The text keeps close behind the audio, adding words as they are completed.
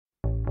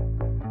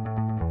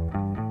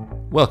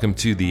Welcome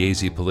to the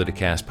AZ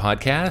Politicast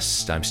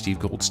podcast. I'm Steve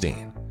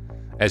Goldstein.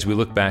 As we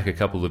look back a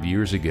couple of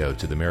years ago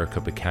to the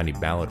Maricopa County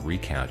ballot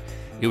recount,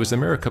 it was the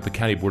Maricopa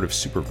County Board of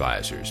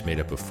Supervisors, made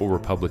up of 4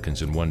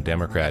 Republicans and 1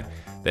 Democrat,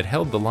 that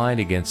held the line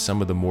against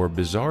some of the more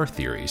bizarre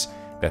theories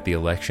that the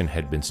election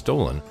had been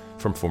stolen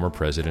from former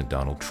President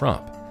Donald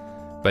Trump.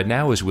 But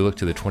now, as we look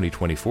to the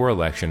 2024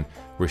 election,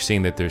 we're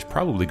seeing that there's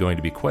probably going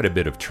to be quite a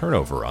bit of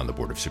turnover on the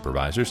Board of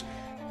Supervisors,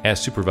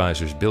 as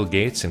Supervisors Bill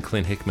Gates and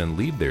Clint Hickman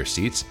leave their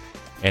seats,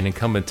 and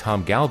incumbent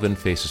Tom Galvin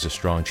faces a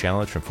strong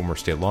challenge from former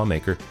state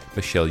lawmaker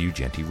Michelle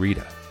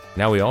Ugenti-Rita.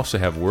 Now we also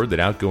have word that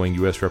outgoing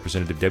U.S.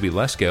 Representative Debbie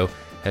Lesko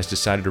has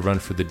decided to run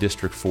for the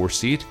District 4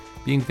 seat,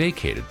 being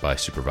vacated by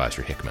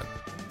Supervisor Hickman.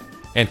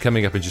 And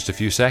coming up in just a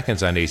few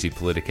seconds on AZ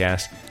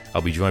Politicast,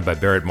 I'll be joined by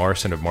Barrett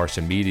Marson of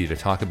Marson Media to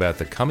talk about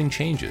the coming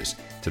changes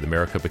to the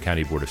Maricopa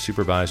County Board of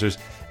Supervisors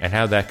and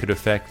how that could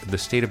affect the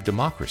state of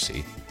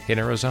democracy in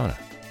Arizona.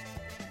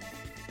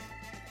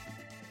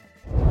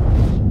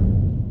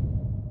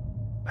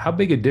 How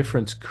big a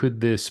difference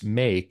could this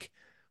make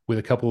with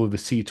a couple of the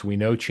seats we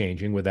know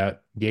changing,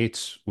 without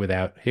Gates,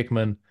 without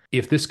Hickman?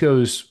 If this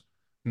goes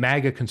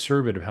MAGA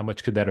conservative, how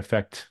much could that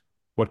affect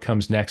what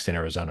comes next in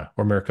Arizona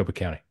or Maricopa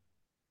County?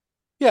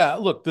 Yeah,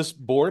 look, this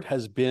board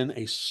has been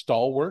a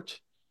stalwart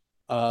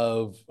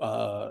of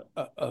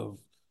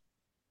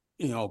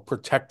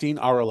protecting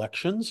our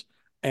elections,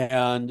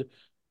 and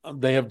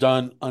they have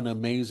done an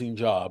amazing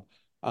job.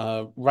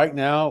 Right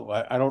now,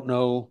 I don't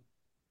know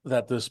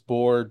that this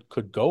board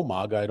could go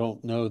MAGA. I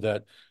don't know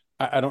that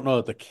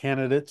the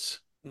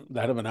candidates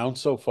that have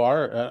announced so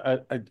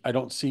far. I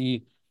don't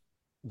see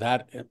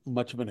that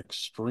much of an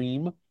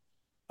extreme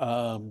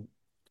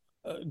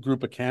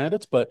group of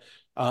candidates, but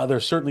there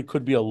certainly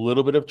could be a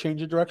little bit of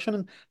change of direction,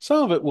 and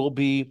some of it will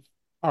be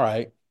all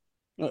right.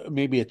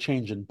 Maybe a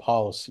change in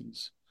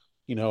policies.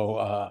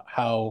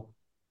 How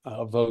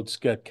votes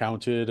get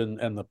counted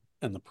and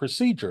the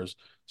procedures.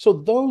 So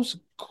those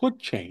could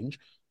change,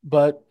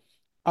 but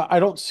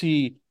I don't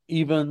see,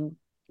 even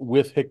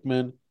with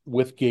Hickman,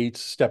 with Gates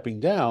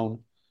stepping down,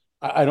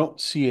 I don't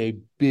see a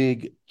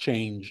big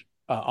change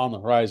on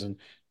the horizon,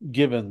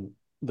 given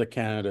the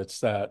candidates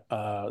that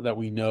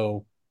we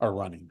know are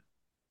running.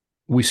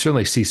 We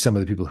certainly see some of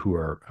the people who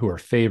are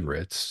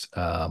favorites.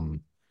 I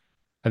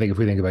think if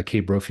we think about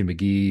Kate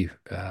Brophy-McGee,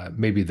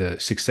 maybe the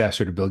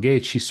successor to Bill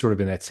Gates, she's sort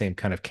of in that same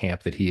kind of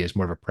camp that he is,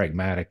 more of a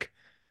pragmatic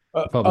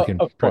Republican,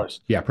 Of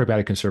course.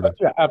 pragmatic conservative.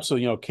 Yeah,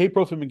 absolutely. Kate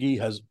Brophy-McGee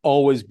has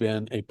always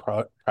been a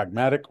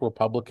pragmatic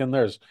Republican.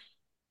 There's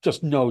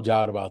just no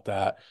doubt about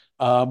that.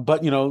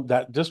 But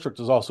that district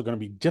is also going to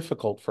be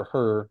difficult for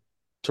her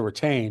to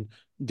retain.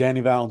 Danny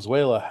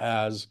Valenzuela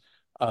has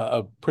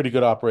a pretty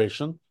good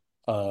operation,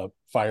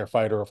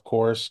 firefighter, of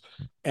course.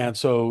 And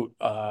so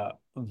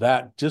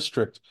that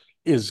district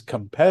is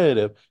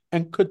competitive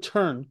and could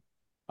turn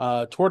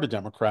toward a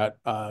Democrat.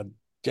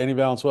 Danny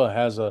Valenzuela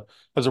has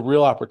a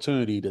real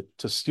opportunity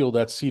to steal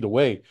that seat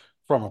away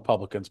from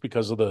Republicans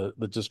because of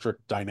the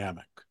district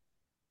dynamic.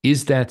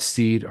 Is that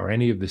seat or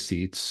any of the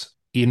seats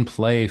in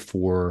play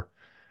for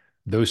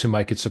those who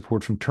might get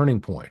support from Turning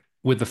Point,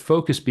 with the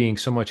focus being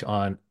so much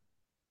on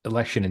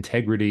election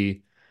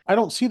integrity? I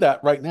don't see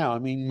that right now. I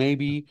mean,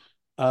 maybe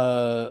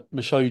Michelle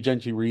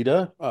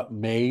Ugenti-Rita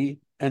may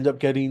end up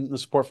getting the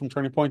support from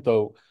Turning Point,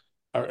 though.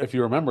 If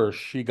you remember,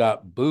 she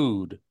got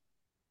booed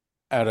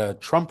at a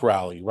Trump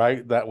rally,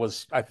 right? That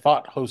was, I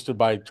thought, hosted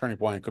by Turning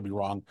Point. I could be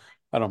wrong.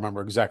 I don't remember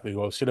exactly who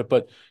hosted it,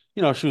 but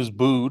she was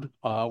booed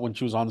when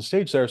she was on the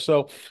stage there.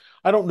 So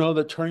I don't know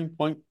that Turning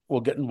Point will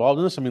get involved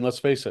in this. I mean, let's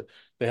face it,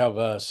 they have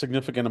a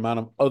significant amount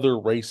of other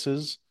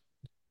races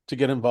to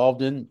get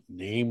involved in,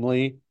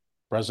 namely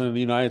President of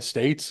the United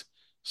States.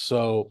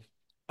 So,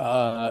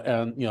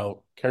 and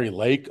Carrie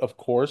Lake, of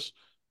course,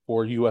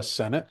 for U.S.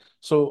 Senate.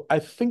 So I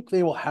think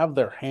they will have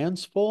their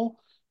hands full.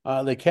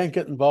 They can't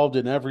get involved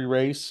in every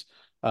race.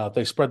 If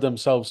they spread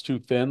themselves too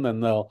thin, then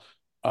they'll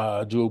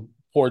do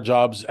poor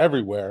jobs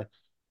everywhere.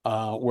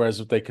 Whereas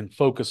if they can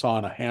focus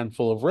on a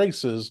handful of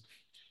races,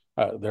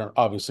 they're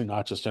obviously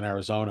not just in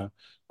Arizona.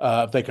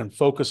 If they can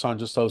focus on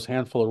just those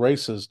handful of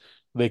races,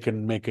 they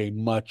can make a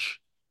much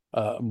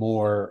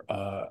more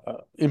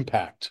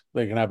impact.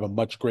 They can have a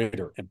much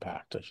greater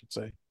impact, I should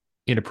say.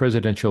 In a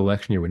presidential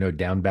election year, we know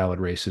down ballot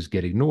races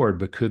get ignored,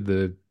 but could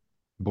the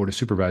Board of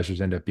Supervisors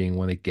end up being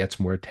one that gets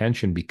more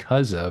attention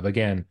because of,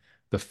 again,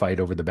 the fight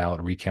over the ballot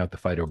recount, the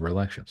fight over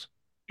elections?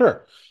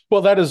 Sure.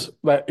 Well, that is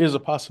a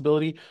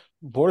possibility.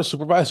 Board of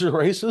Supervisor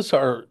races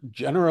are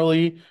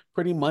generally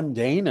pretty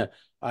mundane.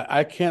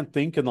 I can't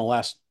think in the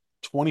last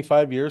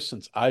 25 years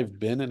since I've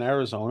been in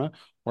Arizona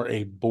where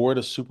a Board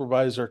of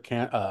Supervisor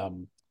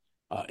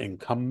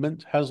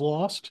incumbent has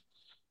lost.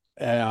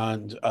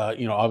 And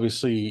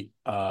obviously,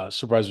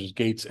 Supervisors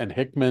Gates and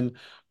Hickman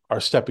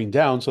are stepping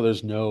down, so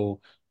there's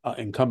no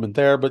incumbent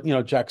there. But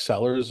Jack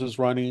Sellers is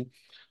running.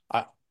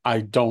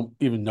 I don't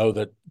even know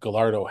that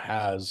Gallardo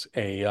has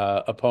a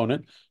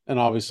opponent, and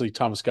obviously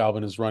Thomas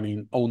Galvin is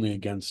running only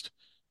against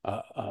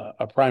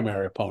a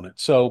primary opponent.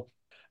 So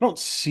I don't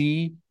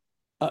see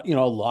a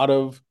lot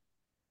of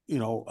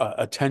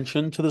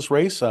attention to this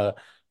race.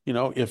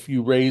 If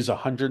you raise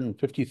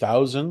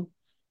 $150,000,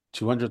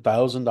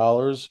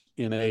 $200,000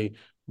 in a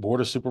board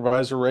of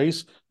supervisor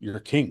race, you're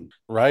king,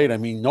 right? I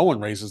mean, no one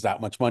raises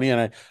that much money,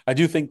 and I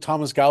do think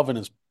Thomas Galvin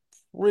is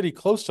pretty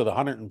close to the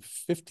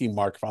 150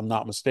 mark, if I'm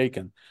not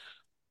mistaken.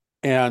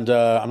 And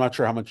I'm not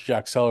sure how much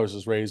Jack Sellers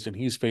has raised, and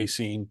he's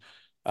facing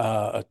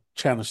a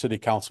Chandler City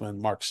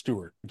Councilman, Mark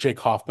Stewart. Jake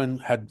Hoffman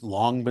had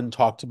long been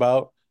talked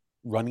about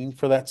running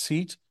for that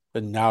seat,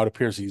 but now it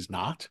appears he's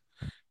not.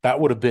 That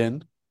would have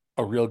been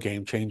a real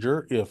game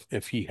changer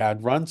if he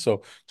had run.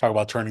 So talk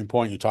about turning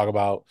point. You talk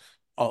about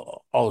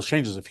all those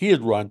changes. If he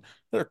had run,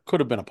 there could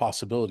have been a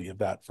possibility of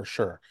that for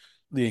sure.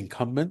 The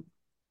incumbent,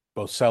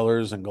 both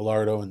Sellers and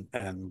Gallardo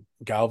and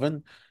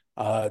Galvin,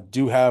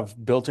 do have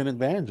built-in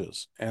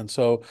advantages. And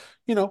so,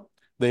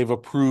 they've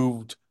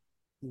approved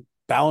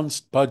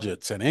balanced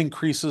budgets and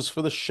increases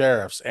for the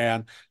sheriffs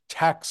and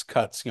tax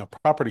cuts,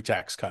 property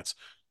tax cuts.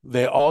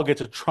 They all get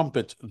to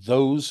trumpet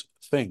those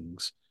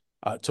things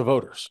to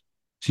voters.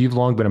 So you've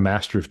long been a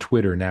master of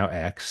Twitter, now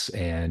X,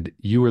 and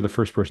you were the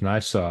first person I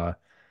saw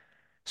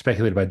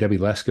speculated about Debbie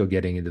Lesko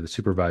getting into the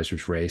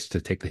supervisor's race to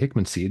take the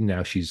Hickman seat, and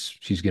now she's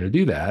going to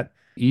do that.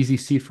 Easy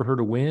seat for her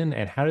to win.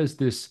 And how does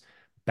this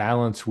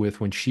balance with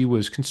when she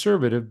was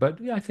conservative, but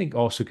I think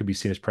also could be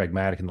seen as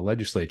pragmatic in the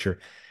legislature,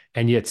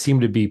 and yet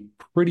seemed to be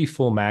pretty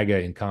full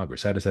MAGA in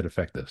Congress? How does that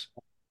affect this?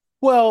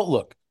 Well,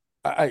 look,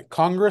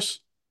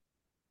 Congress,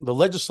 the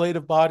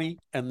legislative body,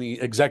 and the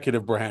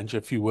executive branch,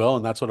 if you will,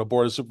 and that's what a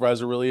board of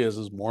supervisor really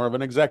is more of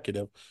an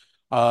executive.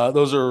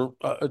 Those are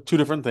two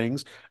different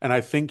things. And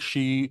I think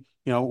she,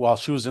 while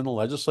she was in the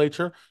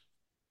legislature,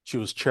 she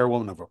was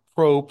chairwoman of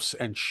approps,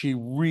 and she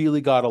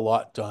really got a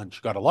lot done. She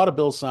got a lot of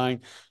bills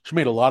signed. She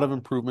made a lot of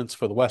improvements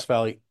for the West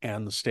Valley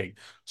and the state.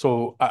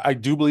 So I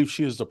do believe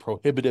she is the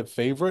prohibitive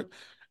favorite.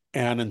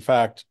 And in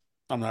fact,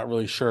 I'm not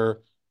really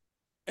sure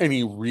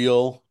any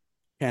real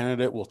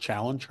candidate will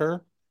challenge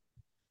her.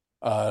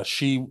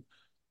 She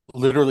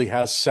literally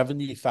has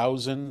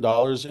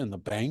 $70,000 in the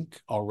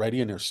bank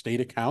already in her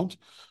state account,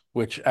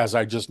 which, as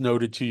I just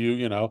noted to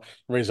you,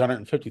 raise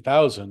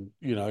 150,000,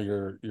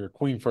 you're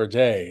queen for a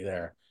day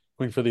there,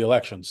 queen for the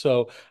election.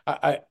 So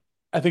I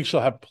think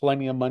she'll have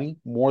plenty of money,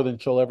 more than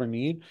she'll ever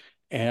need.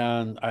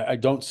 And I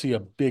don't see a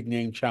big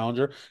name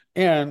challenger.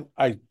 And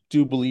I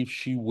do believe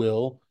she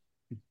will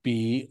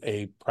be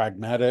a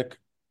pragmatic,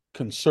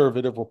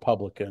 conservative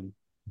Republican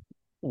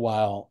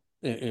while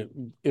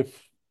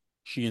if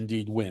she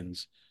indeed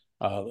wins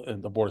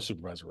in the Board of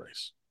Supervisor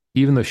race.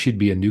 Even though she'd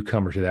be a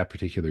newcomer to that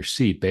particular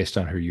seat based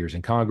on her years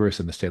in Congress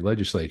and the state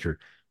legislature,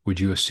 would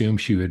you assume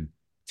she would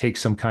take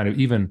some kind of,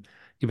 even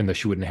though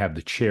she wouldn't have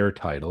the chair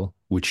title,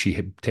 would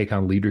she take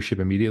on leadership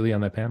immediately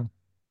on that panel?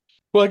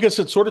 Well, I guess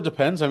it sort of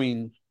depends. I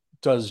mean,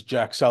 does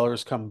Jack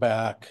Sellers come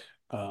back?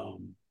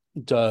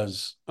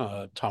 Does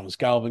Thomas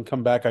Galvin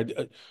come back?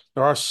 There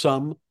are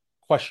some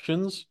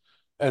questions,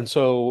 and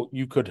so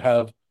you could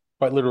have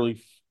quite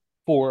literally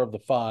four of the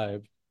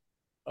five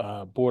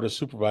board of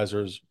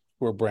supervisors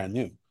who are brand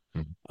new.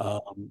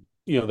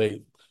 Mhm.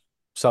 They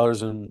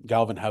Sellers and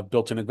Galvin have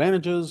built-in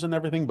advantages and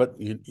everything, but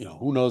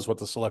who knows what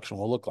the selection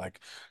will look like.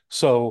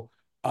 So,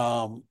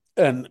 so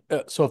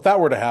if that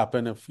were to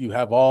happen, if you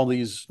have all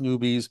these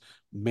newbies,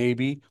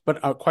 maybe, but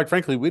quite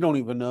frankly, we don't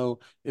even know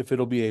if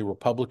it'll be a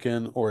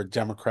Republican or a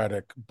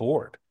Democratic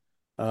board.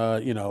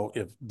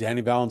 If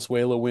Danny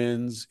Valenzuela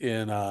wins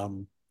in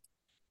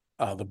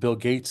the Bill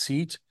Gates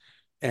seat,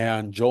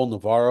 and Joel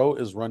Navarro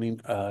is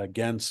running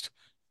against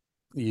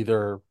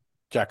either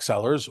Jack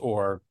Sellers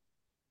or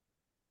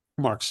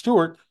Mark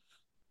Stewart,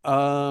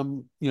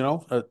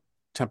 a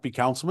Tempe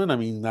councilman. I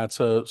mean, that's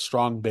a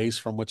strong base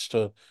from which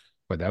to.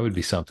 But that would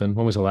be something.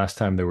 When was the last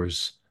time there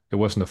wasn't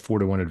a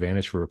 4-1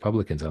 advantage for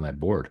Republicans on that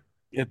board?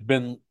 It's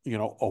been, a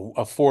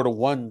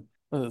 4-1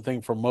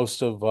 thing for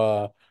most of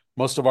our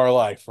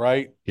life,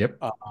 right? Yep.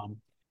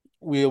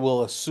 We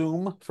will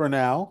assume for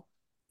now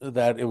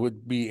that it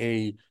would be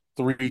a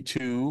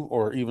 3-2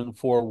 or even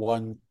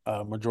 4-1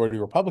 majority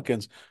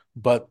Republicans,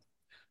 but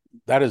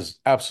that is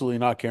absolutely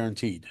not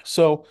guaranteed.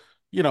 So,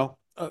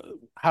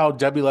 how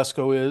Debbie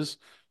Lesko is,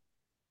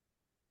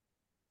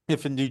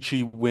 if indeed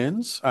she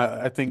wins,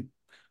 I think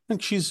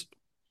she's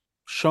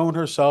shown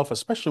herself,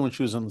 especially when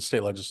she was in the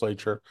state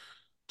legislature,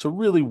 to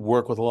really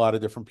work with a lot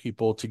of different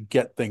people to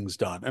get things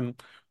done.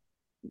 And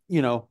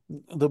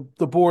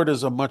the board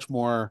is a much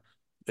more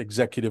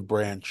executive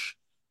branch,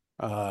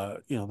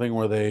 thing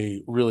where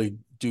they really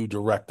do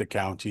direct the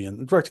county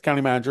and direct the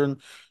county manager.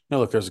 And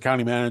look, there's a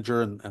county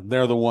manager, and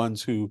they're the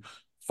ones who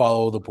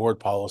follow the board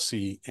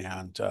policy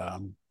and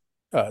to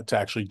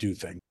actually do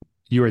things.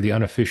 You are the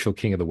unofficial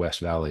king of the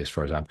West Valley, as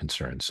far as I'm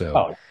concerned. So,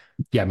 Oh,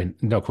 yeah, I mean,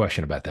 no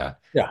question about that.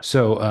 yeah.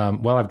 So,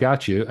 while I've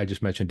got you, I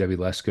just mentioned Debbie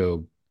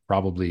Lesko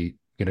probably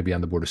going to be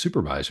on the board of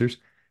supervisors,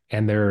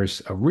 and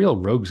there's a real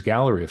rogues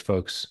gallery of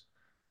folks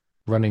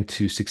running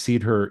to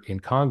succeed her in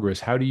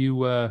Congress. How do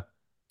you,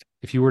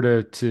 if you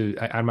were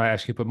I'm not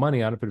asking you to put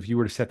money on it, but if you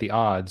were to set the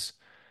odds,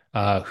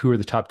 Who are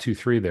the top 2,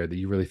 3 there that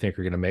you really think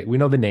are going to make? We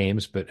know the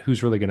names, but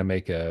who's really going to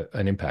make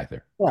an impact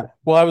there? Yeah.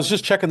 Well, I was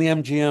just checking the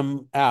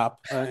MGM app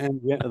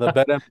and the Not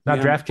BetMGM app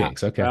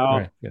DraftKings. Okay. All now,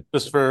 right. Good.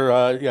 just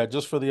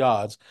for the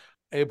odds.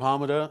 Abe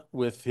Hamada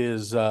with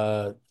his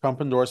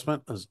Trump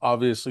endorsement is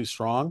obviously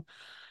strong.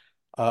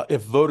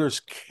 If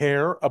voters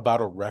care about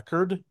a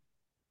record,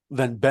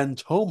 then Ben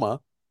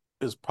Toma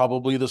is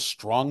probably the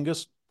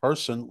strongest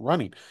person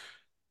running.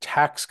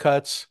 Tax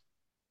cuts,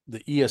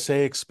 the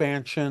ESA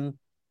expansion,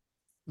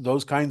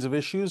 those kinds of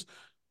issues.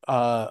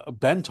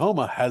 Ben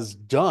Toma has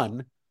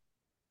done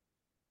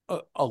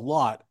a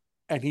lot,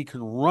 and he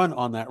can run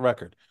on that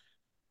record.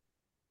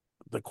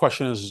 The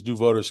question is do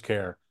voters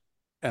care?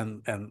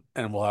 And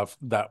we'll have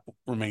that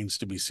remains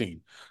to be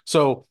seen.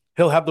 So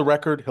he'll have the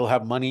record, he'll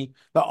have money.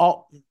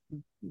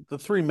 The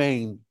three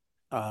main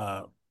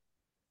uh,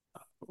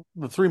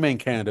 the three main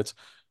candidates,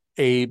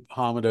 Abe,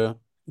 Hamada,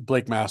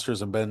 Blake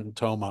Masters, and Ben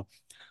Toma,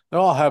 they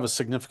all have a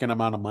significant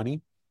amount of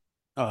money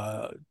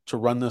to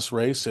run this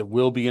race. It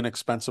will be an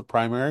expensive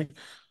primary,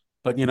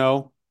 but they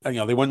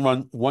wouldn't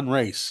run one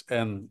race,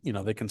 and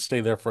they can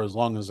stay there for as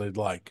long as they'd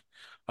like.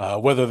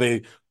 Whether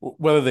they'd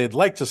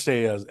like to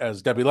stay,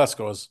 as Debbie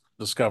Lesko has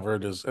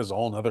discovered, is a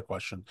whole other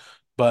question.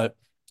 But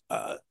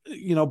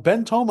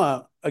Ben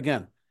Toma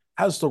again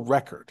has the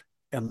record,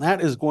 and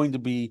that is going to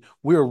be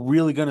we're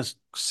really going to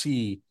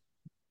see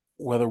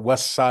whether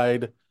West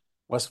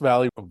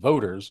Valley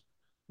voters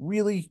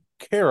really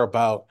care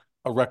about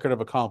a record of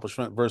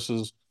accomplishment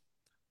versus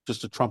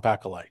just a Trump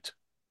acolyte.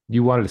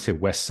 You wanted to say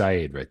West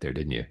Side right there,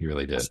 didn't you? You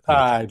really did.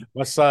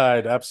 West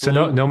Side, So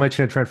absolutely. no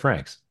mention of Trent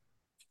Franks.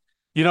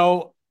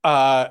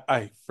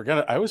 I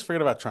forget. I always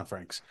forget about Trent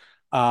Franks,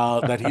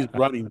 that he's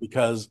running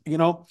because I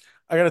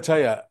got to tell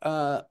you,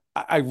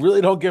 I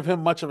really don't give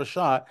him much of a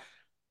shot.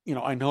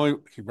 I know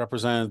he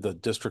represented the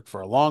district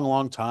for a long,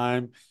 long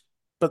time,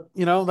 but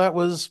that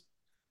was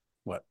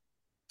what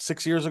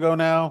 6 years ago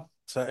now.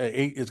 So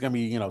eight is going to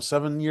be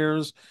 7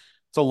 years.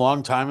 It's a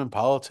long time in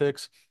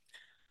politics,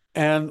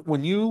 and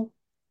when you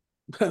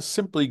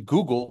simply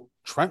Google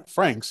Trent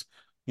Franks,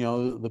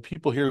 the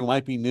people here who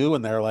might be new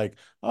and they're like,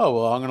 oh,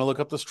 well, I'm going to look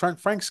up this Trent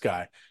Franks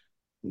guy.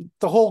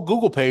 The whole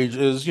Google page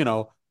is,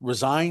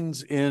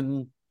 resigns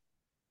in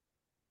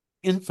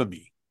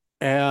infamy.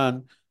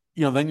 And,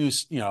 then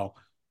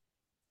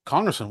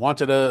Congressman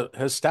wanted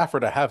his staffer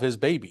to have his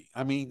baby.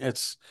 I mean,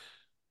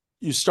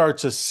 you start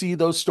to see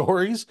those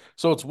stories.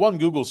 So it's one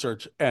Google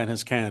search and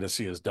his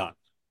candidacy is done.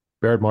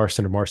 Barrett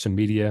Marson of Marson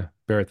Media.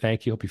 Barrett,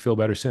 thank you. Hope you feel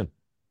better soon.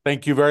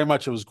 Thank you very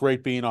much. It was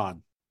great being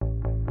on.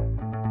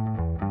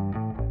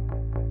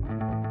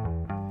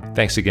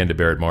 Thanks again to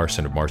Barrett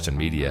Marson of Marson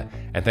Media,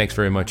 and thanks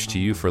very much to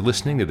you for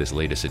listening to this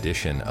latest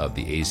edition of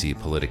the AZ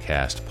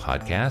Politicast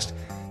podcast.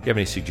 If you have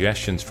any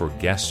suggestions for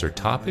guests or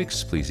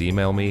topics, please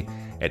email me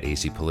at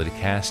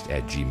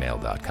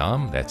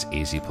azpoliticast@gmail.com. That's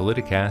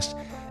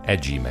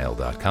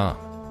azpoliticast@gmail.com.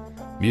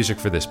 Music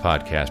for this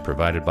podcast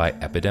provided by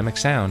Epidemic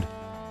Sound.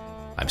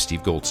 I'm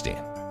Steve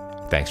Goldstein.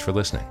 Thanks for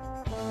listening.